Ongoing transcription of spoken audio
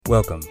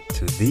Welcome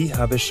to the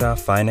Habesha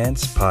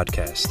Finance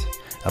Podcast,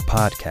 a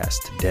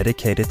podcast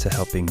dedicated to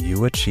helping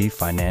you achieve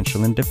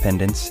financial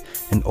independence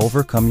and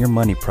overcome your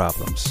money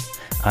problems.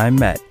 I'm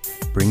Matt,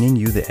 bringing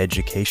you the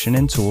education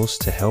and tools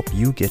to help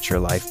you get your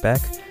life back,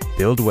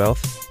 build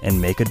wealth,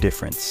 and make a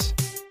difference.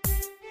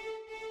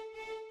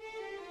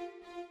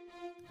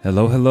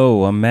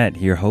 Hello, I'm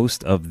Matt, your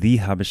host of the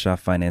Habesha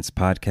Finance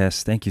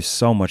Podcast. Thank you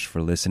so much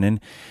for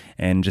listening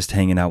and just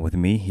hanging out with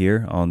me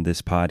here on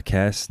this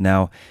podcast.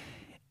 Now,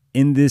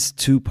 in this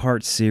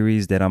two-part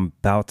series that I'm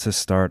about to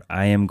start,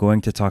 I am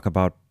going to talk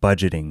about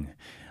budgeting.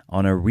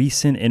 On a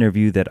recent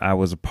interview that I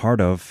was a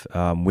part of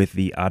with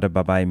the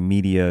Adababai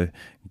Media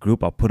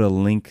Group, I'll put a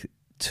link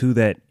to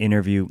that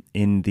interview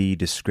in the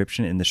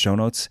description, in the show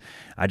notes.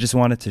 I just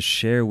wanted to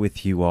share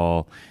with you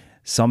all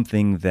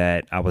something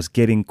that I was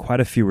getting quite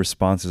a few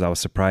responses. I was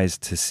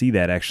surprised to see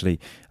that actually,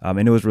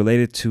 and it was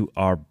related to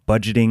our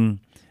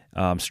budgeting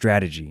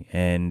strategy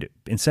and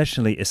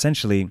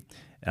essentially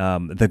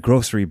the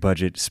grocery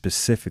budget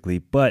specifically.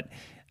 But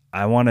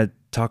I want to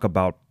talk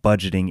about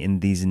budgeting in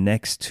these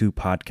next two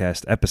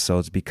podcast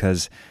episodes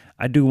because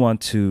I do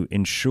want to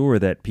ensure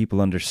that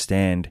people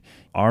understand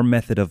our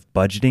method of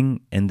budgeting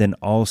and then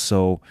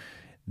also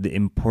the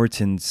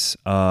importance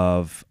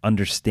of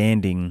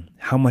understanding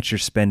how much you're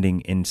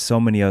spending in so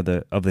many of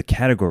the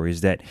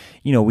categories that,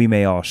 we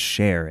may all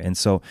share. And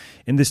so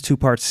in this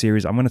two-part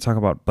series, I'm going to talk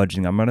about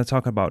budgeting. I'm going to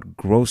talk about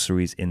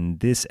groceries in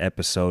this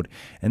episode.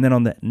 And then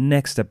on the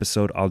next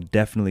episode, I'll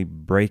definitely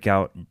break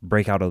out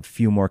a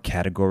few more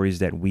categories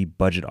that we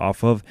budget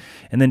off of,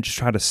 and then just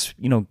try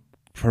to,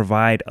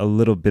 provide a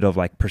little bit of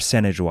like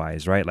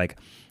percentage-wise, right? Like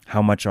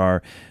how much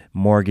our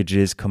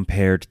mortgages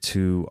compared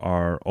to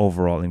our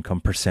overall income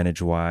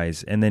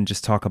percentage-wise, and then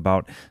just talk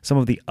about some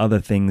of the other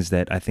things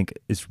that I think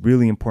is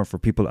really important for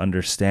people to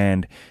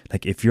understand.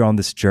 Like if you're on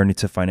this journey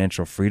to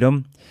financial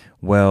freedom,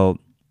 well,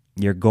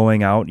 your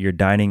dining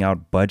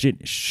out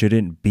budget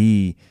shouldn't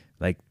be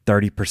like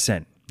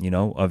 30%,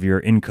 of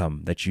your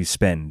income that you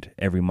spend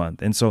every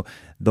month. And so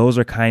those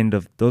are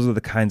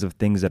the kinds of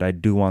things that I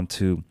do want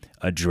to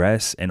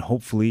address, and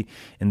hopefully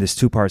in this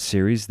two-part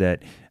series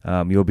that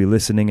you'll be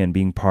listening and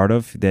being part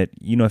of, that,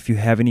 if you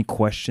have any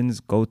questions,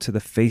 go to the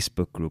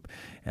Facebook group,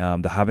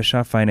 the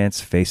Habesha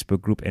Finance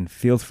Facebook group, and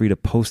feel free to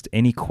post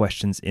any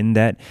questions in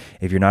that.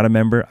 If you're not a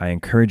member, I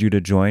encourage you to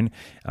join.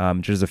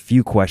 There's a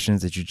few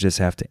questions that you just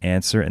have to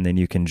answer, and then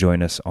you can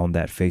join us on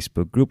that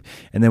Facebook group,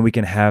 and then we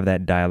can have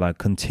that dialogue,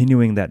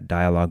 continuing that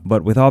dialogue.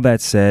 But with all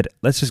that said,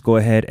 let's just go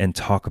ahead and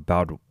talk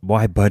about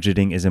why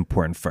budgeting is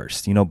important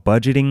first.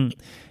 Budgeting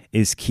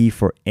is key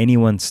for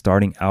anyone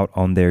starting out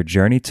on their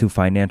journey to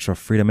financial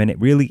freedom,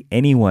 and really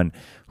anyone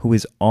who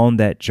is on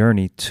that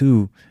journey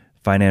to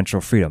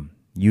financial freedom.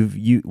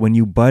 When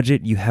you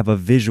budget, you have a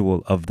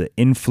visual of the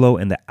inflow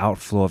and the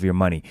outflow of your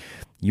money.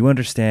 You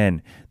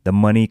understand the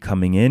money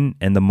coming in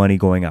and the money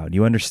going out.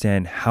 You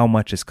understand how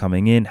much is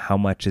coming in, how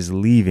much is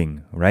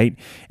leaving, right?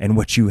 And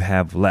what you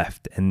have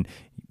left. And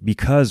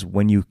because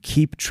when you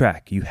keep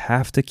track, you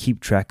have to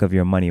keep track of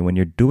your money. When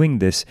you're doing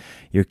this,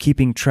 you're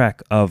keeping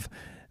track of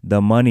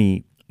the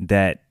money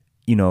that,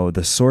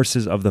 the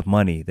sources of the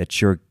money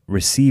that you're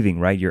receiving,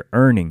 right? You're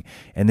earning.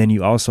 And then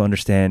you also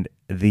understand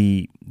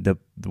the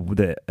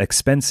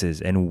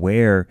expenses and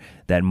where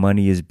that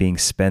money is being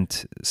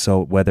spent.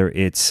 So whether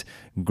it's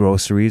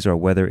groceries or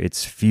whether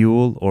it's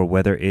fuel or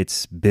whether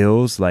it's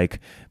bills like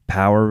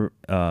power,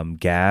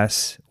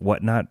 gas,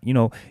 whatnot,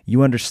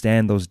 you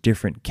understand those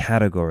different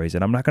categories.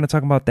 And I'm not going to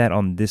talk about that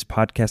on this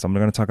podcast. I'm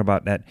going to talk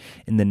about that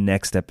in the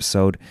next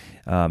episode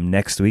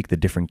next week, the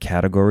different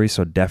categories.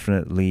 So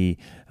definitely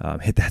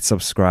hit that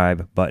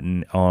subscribe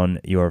button on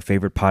your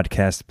favorite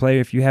podcast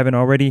player if you haven't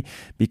already,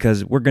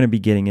 because we're going to be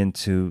getting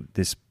into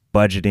this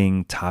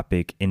budgeting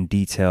topic in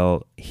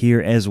detail here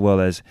as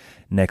well as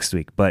next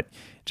week. But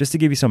just to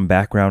give you some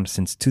background,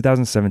 since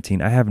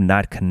 2017, I have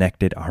not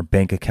connected our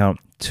bank account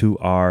to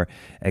our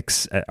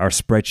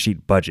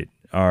spreadsheet budget,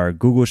 our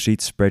Google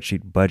Sheets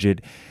spreadsheet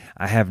budget.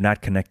 I have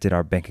not connected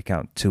our bank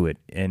account to it,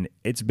 and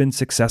it's been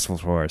successful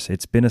for us.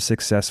 It's been a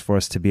success for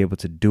us to be able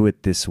to do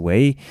it this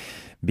way,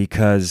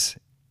 because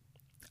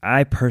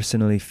I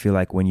personally feel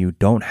like when you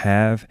don't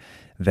have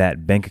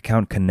that bank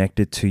account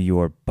connected to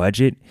your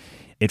budget,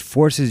 it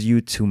forces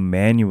you to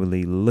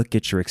manually look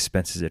at your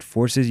expenses. It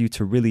forces you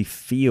to really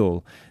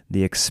feel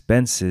the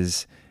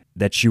expenses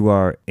that you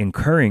are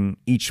incurring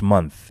each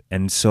month.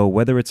 And so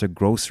whether it's a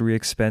grocery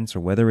expense or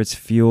whether it's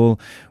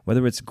fuel,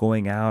 whether it's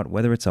going out,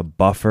 whether it's a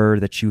buffer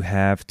that you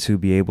have to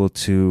be able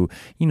to,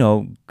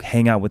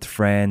 hang out with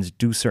friends,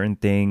 do certain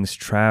things,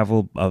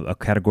 travel, a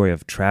category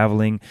of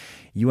traveling,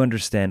 you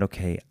understand,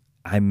 okay,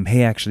 I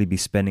may actually be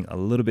spending a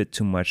little bit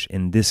too much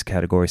in this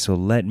category. So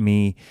let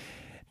me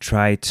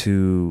try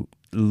to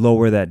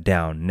lower that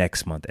down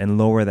next month and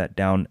lower that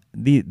down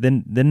the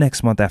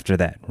next month after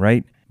that,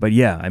 right? But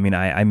yeah, I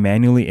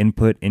manually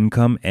input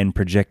income and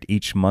project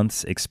each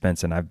month's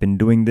expense, and I've been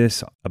doing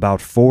this about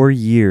 4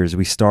 years.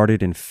 We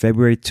started in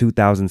February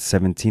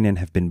 2017 and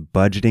have been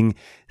budgeting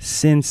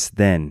since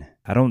then.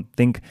 I don't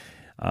think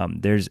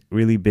there's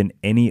really been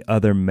any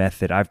other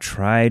method. I've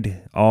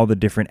tried all the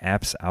different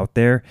apps out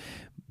there.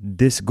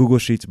 This Google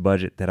Sheets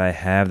budget that I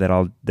have, that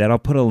I'll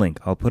put a link.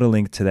 I'll put a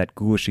link to that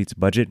Google Sheets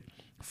budget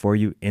for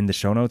you in the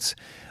show notes.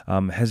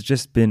 Has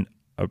just been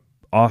a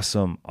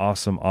awesome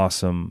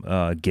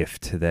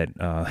gift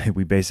that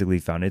we basically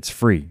found. It's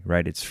free,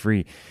 right? It's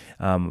free.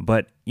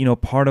 But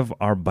part of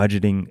our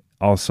budgeting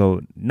also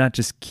not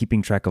just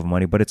keeping track of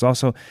money, but it's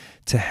also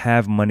to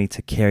have money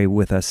to carry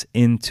with us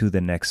into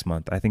the next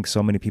month. I think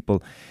so many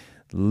people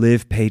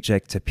live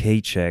paycheck to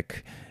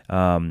paycheck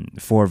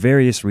for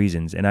various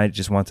reasons. And I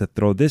just want to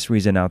throw this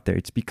reason out there.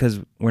 It's because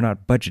we're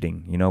not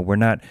budgeting. We're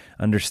not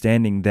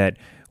understanding that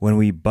when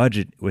we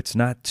budget, it's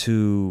not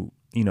to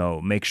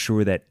make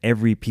sure that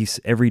every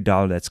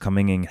dollar that's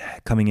coming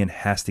in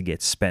has to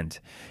get spent.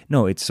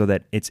 No, it's so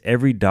that it's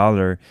every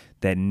dollar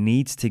that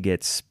needs to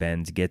get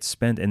spent,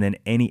 and then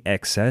any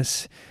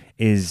excess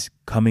is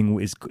going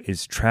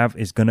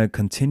to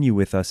continue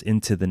with us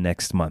into the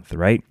next month,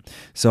 right?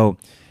 So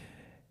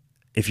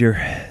if you're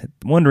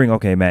wondering,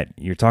 okay, Matt,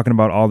 you're talking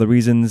about all the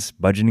reasons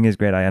budgeting is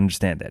great. I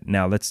understand that.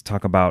 Now let's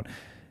talk about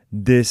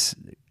this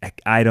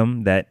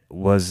item that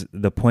was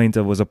a point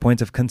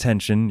of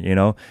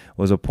contention,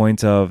 was a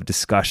point of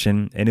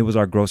discussion, and it was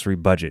our grocery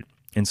budget.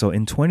 And so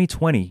in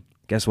 2020,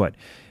 guess what?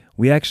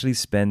 We actually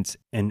spent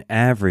an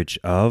average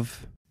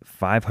of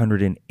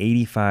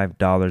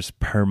 $585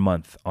 per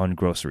month on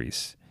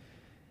groceries.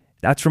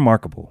 That's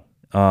remarkable.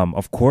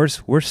 Of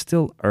course, we're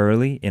still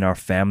early in our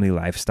family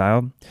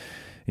lifestyle.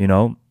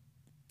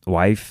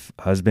 Wife,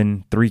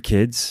 husband, 3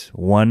 kids,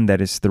 one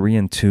that is 3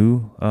 and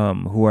 2,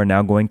 who are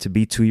now going to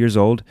be 2 years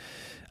old.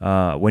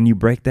 When you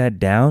break that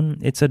down,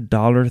 it's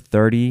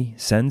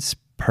 $1.30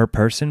 per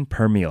person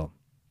per meal.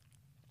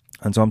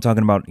 And so I'm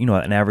talking about,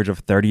 an average of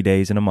 30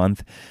 days in a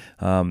month,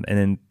 and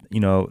then,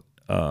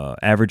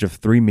 average of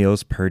 3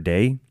 meals per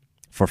day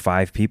for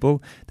 5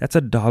 people. That's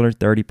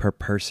 $1.30 per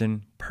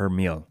person per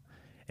meal.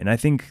 And I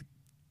think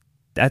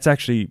that's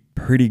actually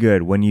pretty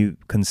good when you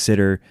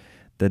consider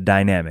the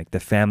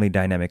family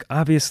dynamic.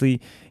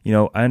 Obviously,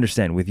 I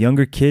understand with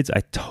younger kids,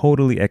 I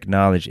totally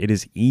acknowledge it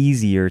is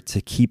easier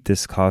to keep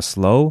this cost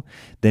low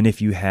than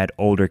if you had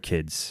older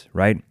kids,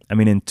 right? I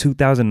mean, in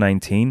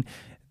 2019,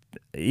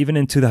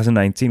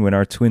 when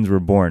our twins were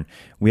born,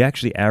 we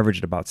actually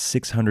averaged about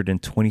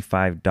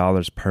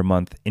 $625 per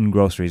month in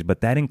groceries,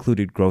 but that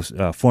included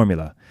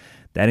formula.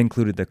 That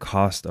included the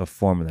cost of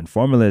formula, and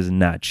formula is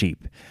not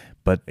cheap.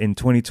 But in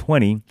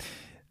 2020,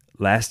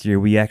 last year,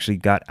 we actually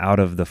got out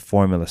of the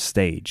formula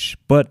stage.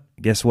 But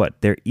guess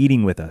what? They're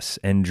eating with us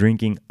and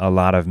drinking a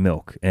lot of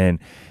milk. And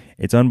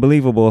it's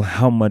unbelievable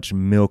how much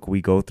milk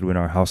we go through in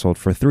our household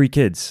for 3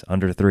 kids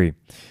under 3.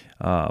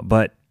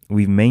 But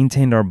we've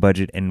maintained our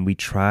budget, and we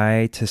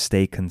try to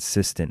stay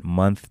consistent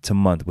month to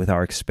month with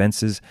our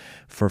expenses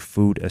for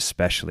food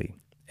especially.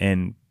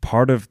 And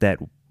part of that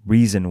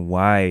reason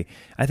why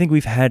I think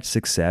we've had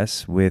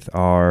success with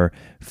our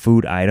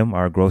food item,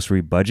 our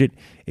grocery budget,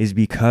 is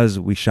because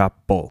we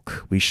shop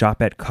bulk. We shop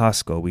at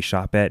Costco. We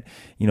shop at,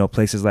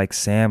 places like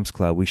Sam's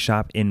Club. We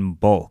shop in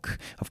bulk.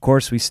 Of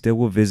course, we still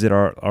will visit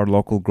our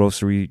local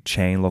grocery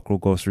chain, local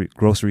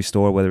grocery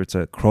store, whether it's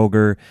a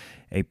Kroger,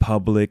 a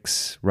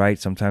Publix, right?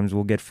 Sometimes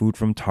we'll get food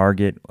from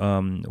Target,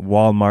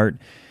 Walmart.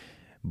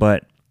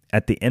 But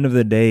at the end of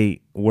the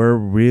day, we're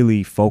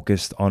really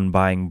focused on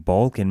buying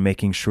bulk and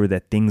making sure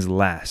that things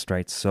last,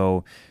 right?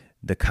 So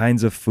the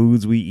kinds of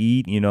foods we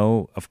eat,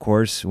 of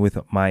course, with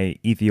my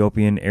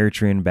Ethiopian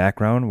Eritrean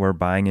background, we're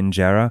buying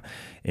injera,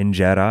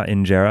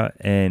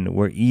 and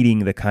we're eating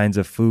the kinds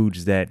of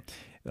foods that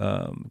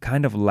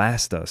kind of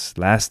last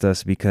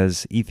us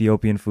because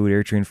Ethiopian food,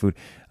 Eritrean food,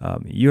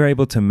 you're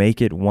able to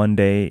make it one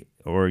day,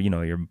 or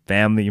your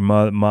family, your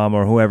mom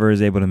or whoever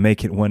is able to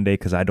make it one day,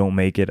 because I don't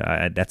make it.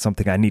 That's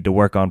something I need to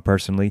work on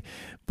personally.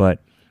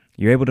 But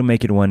you're able to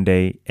make it one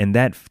day, and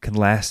that can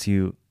last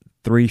you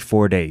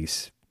 3-4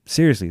 days.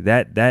 Seriously,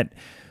 that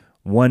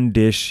one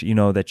dish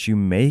that you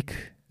make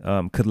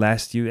could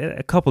last you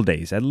a couple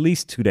days, at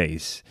least 2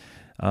 days.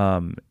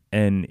 And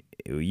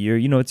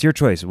it's your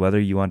choice whether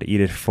you want to eat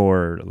it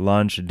for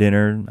lunch,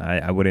 dinner.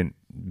 I wouldn't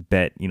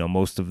bet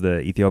most of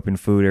the Ethiopian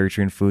food,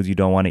 Eritrean foods you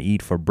don't want to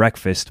eat for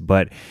breakfast,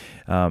 but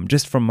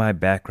just from my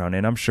background,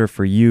 and I'm sure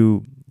for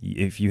you,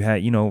 if you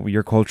had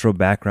your cultural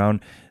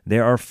background,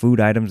 there are food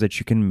items that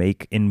you can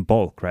make in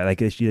bulk, right? Like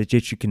that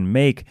you can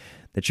make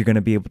that you're going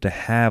to be able to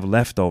have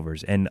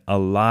leftovers, and a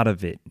lot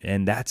of it.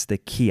 And that's the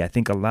key. I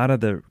think a lot of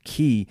the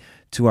key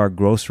to our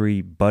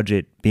grocery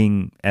budget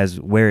being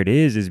as where it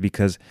is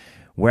because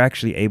we're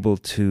actually able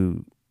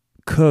to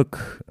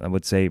cook. I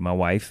would say my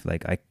wife,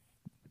 like I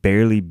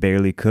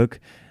barely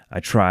cook. I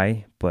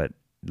try, but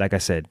like I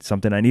said,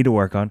 something I need to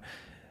work on.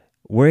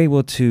 We're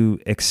able to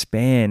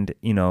expand,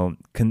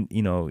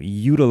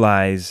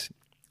 utilize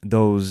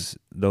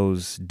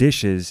those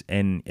dishes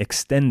and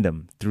extend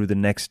them through the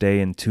next day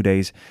and 2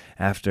 days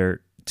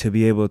after, to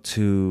be able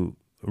to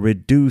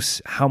reduce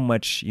how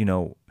much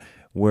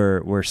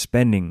we're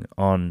spending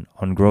on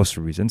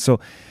groceries. And so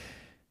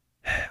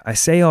I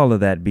say all of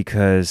that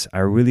because I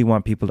really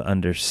want people to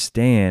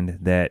understand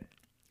that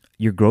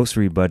your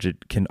grocery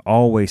budget can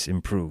always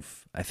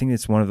improve. I think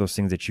it's one of those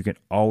things that you can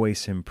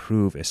always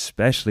improve,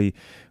 especially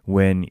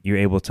when you're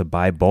able to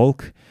buy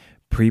bulk,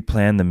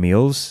 pre-plan the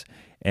meals,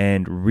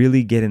 and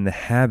really get in the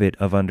habit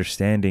of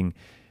understanding,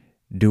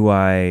 do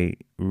I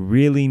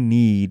really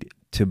need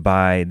to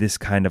buy this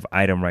kind of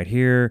item right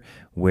here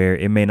where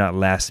it may not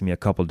last me a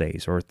couple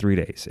days or 3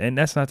 days? And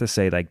that's not to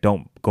say like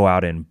don't go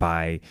out and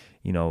buy,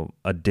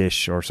 a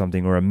dish or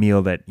something or a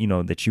meal that,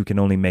 that you can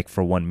only make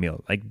for one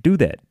meal. Like do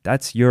that.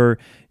 That's your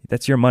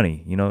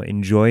money,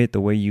 enjoy it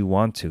the way you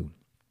want to.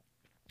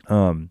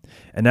 And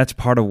that's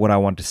part of what I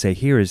want to say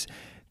here is,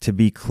 to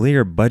be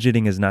clear,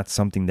 budgeting is not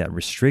something that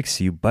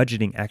restricts you.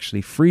 Budgeting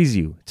actually frees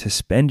you to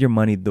spend your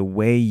money the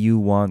way you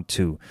want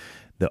to.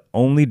 The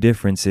only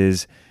difference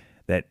is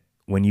that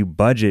when you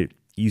budget,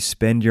 you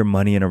spend your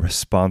money in a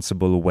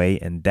responsible way.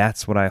 And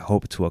that's what I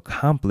hope to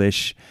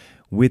accomplish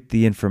with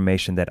the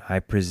information that I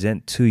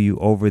present to you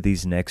over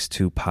these next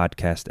 2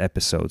 podcast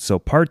episodes. So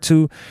part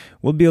 2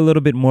 will be a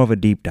little bit more of a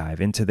deep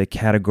dive into the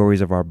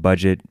categories of our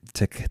budget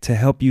to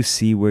help you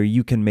see where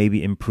you can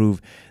maybe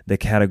improve the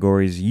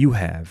categories you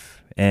have.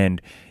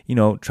 And,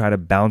 try to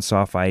bounce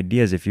off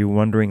ideas. If you're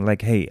wondering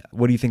like, hey,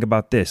 what do you think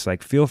about this?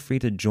 Like, feel free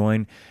to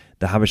join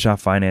the Habesha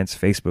Finance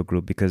Facebook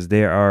group, because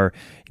there are,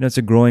 it's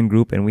a growing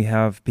group and we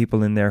have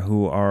people in there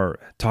who are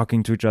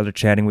talking to each other,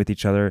 chatting with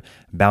each other,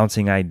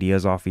 bouncing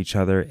ideas off each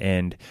other.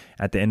 And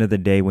at the end of the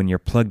day, when you're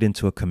plugged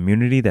into a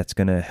community that's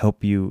going to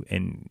help you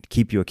and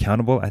keep you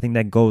accountable, I think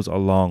that goes a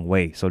long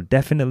way. So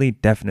definitely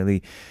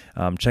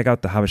check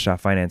out the Habesha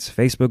Finance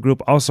Facebook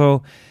group.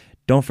 Also,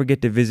 don't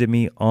forget to visit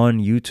me on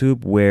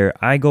YouTube, where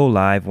I go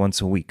live once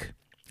a week.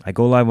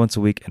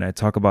 And I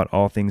talk about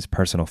all things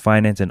personal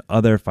finance and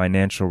other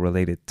financial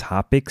related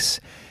topics.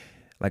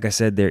 Like I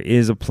said, there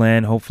is a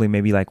plan, hopefully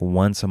maybe like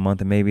once a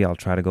month, and maybe I'll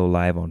try to go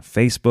live on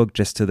Facebook,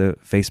 just to the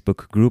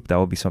Facebook group. That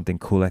would be something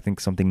cool. I think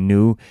something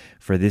new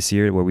for this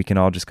year, where we can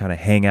all just kind of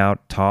hang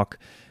out, talk,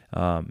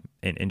 and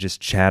just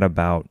chat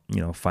about,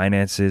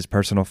 finances,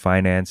 personal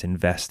finance,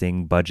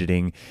 investing,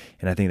 budgeting.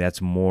 And I think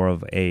that's more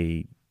of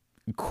a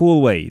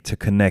cool way to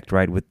connect,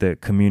 right, with the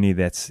community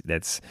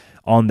that's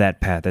on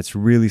that path, that's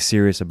really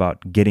serious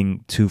about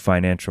getting to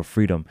financial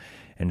freedom.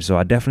 And so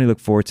I definitely look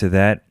forward to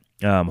that.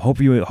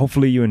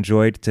 Hopefully you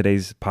enjoyed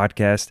today's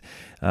podcast,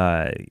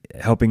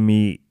 helping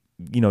me,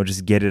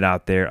 just get it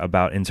out there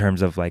about, in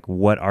terms of like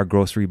what our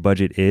grocery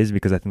budget is,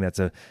 because I think that's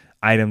a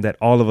item that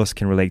all of us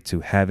can relate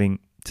to, having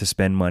to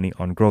spend money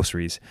on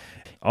groceries.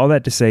 All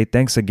that to say,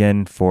 thanks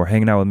again for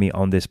hanging out with me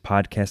on this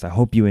podcast. I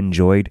hope you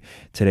enjoyed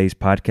today's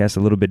podcast. A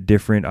little bit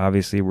different.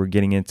 Obviously, we're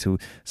getting into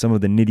some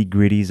of the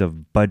nitty-gritties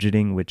of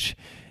budgeting, which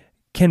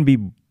can be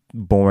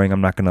boring,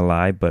 I'm not going to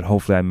lie, but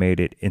hopefully I made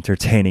it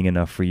entertaining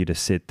enough for you to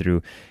sit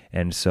through.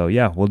 And so,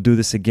 yeah, we'll do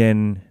this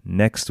again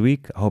next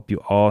week. I hope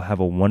you all have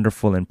a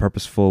wonderful and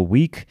purposeful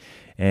week,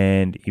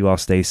 and you all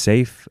stay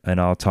safe, and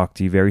I'll talk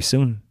to you very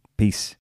soon. Peace.